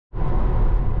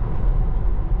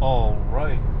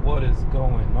Alright, what is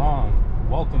going on?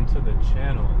 Welcome to the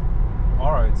channel.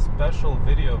 Alright, special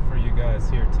video for you guys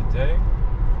here today.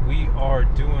 We are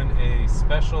doing a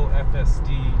special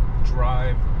FSD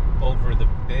drive over the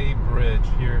Bay Bridge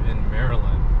here in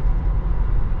Maryland.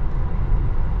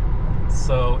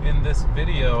 So in this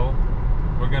video,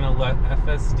 we're gonna let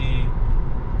FSD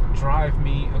drive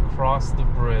me across the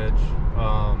bridge.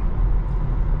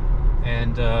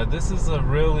 This is a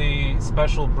really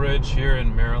special bridge here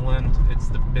in Maryland. It's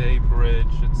the Bay Bridge.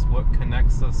 It's what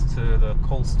connects us to the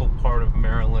coastal part of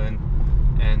Maryland.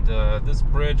 And this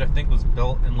bridge, I think, was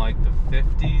built in like the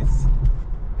 50s.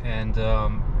 And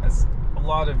as a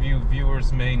lot of you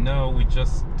viewers may know, we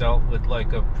just dealt with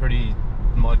like a pretty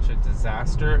much a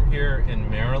disaster here in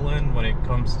Maryland when it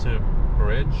comes to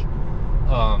bridge.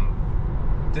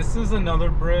 This is another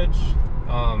bridge,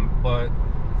 but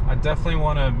I definitely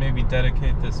want to maybe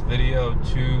dedicate this video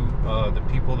to the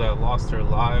people that lost their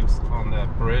lives on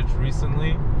that bridge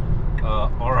recently.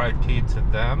 RIP to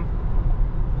them.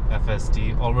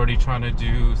 FSD already trying to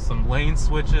do some lane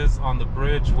switches on the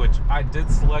bridge, which I did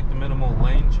select minimal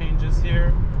lane changes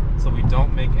here, so we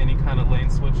don't make any kind of lane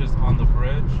switches on the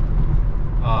bridge.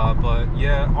 But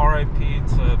yeah, RIP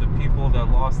to the people that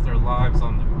lost their lives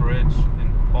on the bridge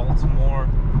in Baltimore.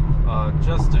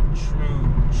 Just a true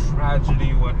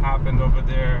tragedy what happened over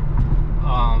there.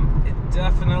 It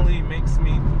definitely makes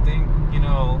me think, you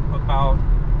know, about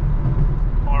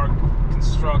our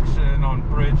construction on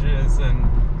bridges and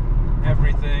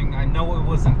everything. I know it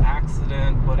was an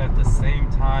accident, but at the same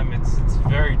time, it's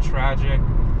very tragic.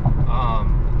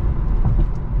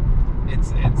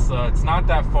 It's not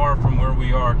that far from where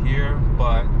we are here,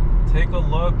 but take a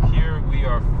look here. We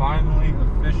are finally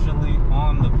officially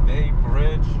on the Bay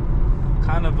Bridge.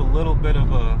 Kind of a little bit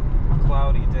of a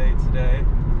cloudy day today,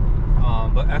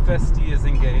 but FSD is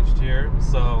engaged here,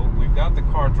 so we've got the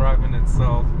car driving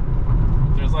itself.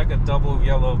 There's like a double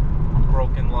yellow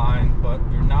broken line, but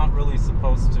you're not really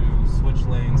supposed to switch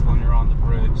lanes when you're on the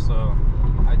bridge, so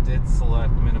I did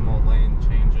select minimal lane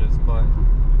changes. But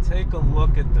take a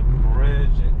look at the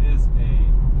bridge. It is a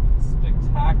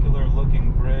spectacular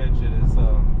looking bridge. It is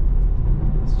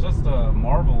it's just a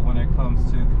marvel when it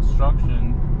comes to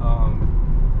construction,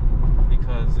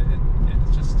 because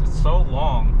it's so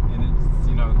long, and it's,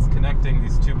 you know, it's connecting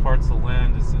these two parts of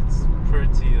land. It's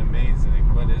pretty amazing,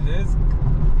 but it is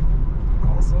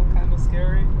also kind of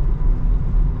scary.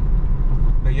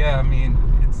 But yeah, I mean,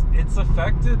 it's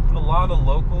affected a lot of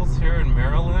locals here in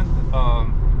Maryland,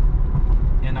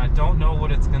 and I don't know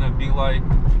what it's gonna be like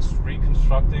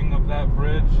reconstructing of that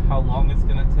bridge, how long it's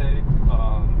gonna take,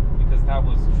 because that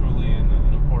was truly an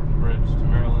important bridge to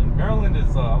Maryland. Maryland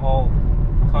is all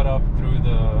cut up through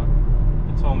the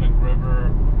Potomac River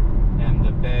and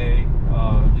the bay,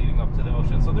 leading up to the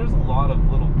ocean. So there's a lot of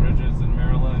little bridges in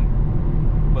Maryland,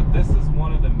 but this is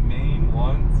one of the main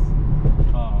ones.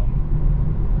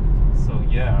 So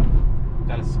yeah,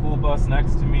 got a school bus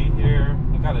next to me here.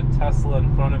 I got a Tesla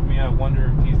in front of me. I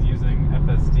wonder if he's using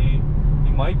FSD.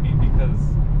 He might be,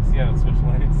 because see how it switched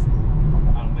lanes.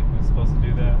 I don't think we're supposed to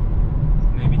do that.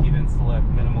 Maybe he didn't select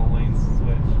minimal lane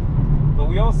switch. But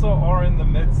we also are in the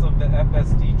midst of the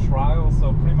FSD trial,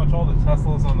 so pretty much all the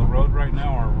Teslas on the road right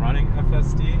now are running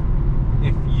FSD.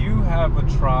 If you have a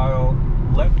trial,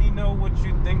 let me know what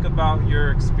you think about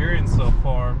your experience so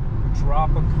far.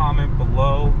 Drop a comment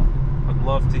below. I'd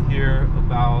love to hear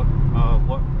about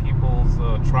what people's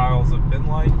trials have been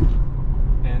like.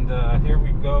 And here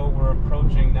we go. We're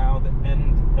approaching now the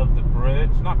end of the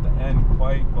bridge. Not the end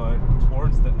quite, but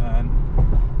towards the end.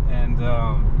 And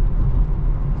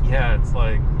yeah, it's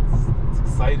like, it's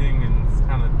exciting, and it's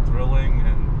kind of thrilling,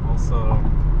 and also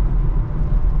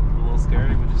a little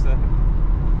scary, would you say?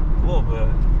 A little bit.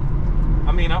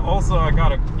 I mean, I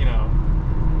got a, you know,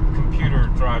 computer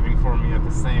driving for me at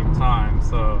the same time,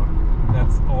 so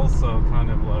that's also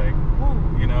kind of like, woo,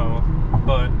 you know,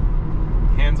 but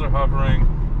hands are hovering,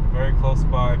 very close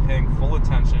by, paying full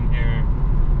attention here.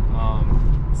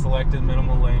 Selected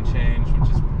minimal lane change, which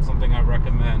is something I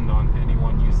recommend on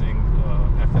anyone using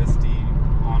FSD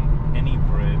on any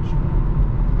bridge.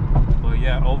 But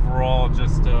yeah, overall,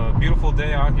 just a beautiful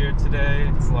day out here today.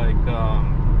 It's like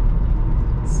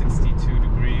 62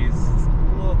 degrees. It's a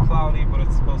little cloudy, but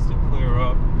it's supposed to clear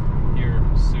up here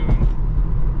soon.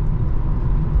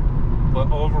 But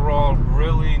overall,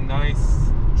 really nice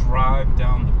drive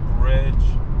down the bridge.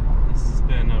 This has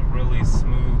been a really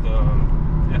smooth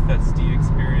FSD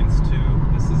experience too.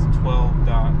 This is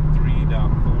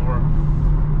 12.3.4,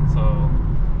 so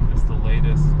it's the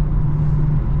latest,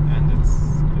 and it's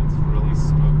really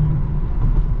smooth.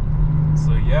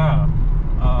 So yeah,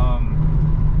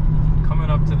 coming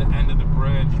up to the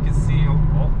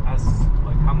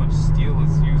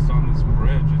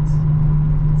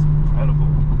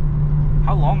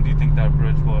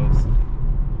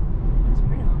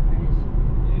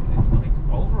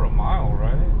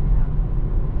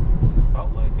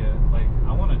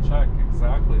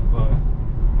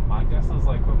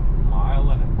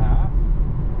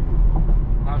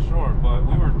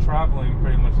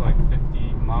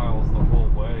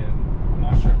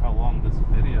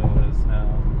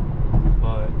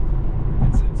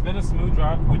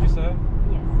drive, would you say?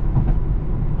 Yes.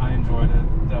 I enjoyed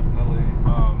it, definitely.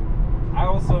 I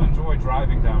also enjoy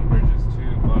driving down bridges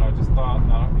too, but I just thought,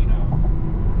 you know,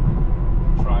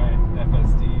 try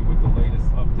FSD with the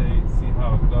latest update, see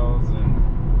how it goes, and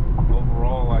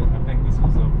overall, I think this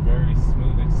was a very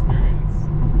smooth experience.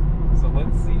 So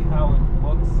let's see how it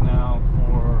looks now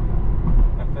for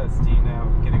FSD now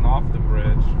getting off the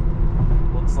bridge.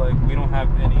 Looks like we don't have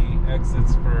any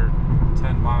exits for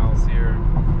 10 miles here.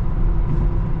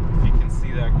 If you can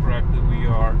see that correctly, we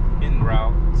are en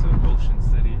route to Ocean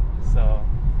City, so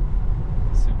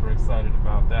super excited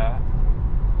about that.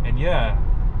 And yeah,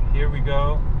 here we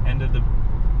go, end of the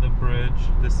bridge.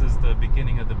 This is the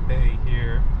beginning of the bay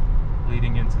here,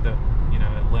 leading into the, you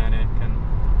know, Atlantic and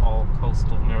all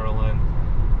coastal Maryland.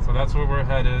 So that's where we're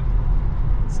headed.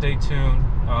 Stay tuned.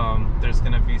 There's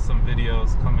going to be some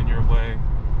videos coming your way.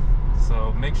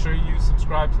 So make sure you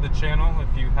subscribe to the channel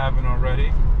if you haven't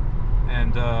already.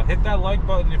 And hit that like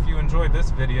button if you enjoyed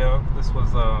this video. This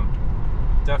was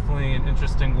definitely an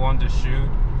interesting one to shoot.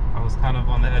 I was kind of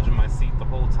on the edge of my seat the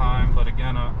whole time. But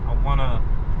again, I want to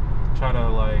try to,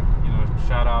 like, you know,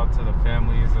 shout out to the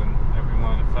families and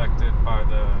everyone affected by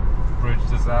the bridge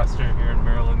disaster here in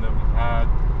Maryland that we had.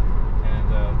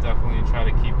 And definitely try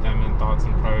to keep them in thoughts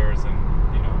and prayers,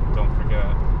 and, you know, don't forget.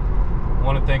 I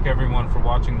want to thank everyone for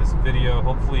watching this video.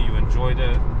 Hopefully you enjoyed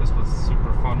it. This was a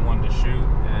super fun one to shoot.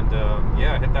 And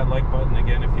yeah, hit that like button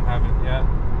again if you haven't yet.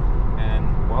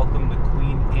 And welcome to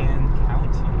Queen Anne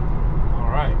County. All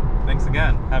right. Thanks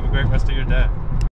again. Have a great rest of your day.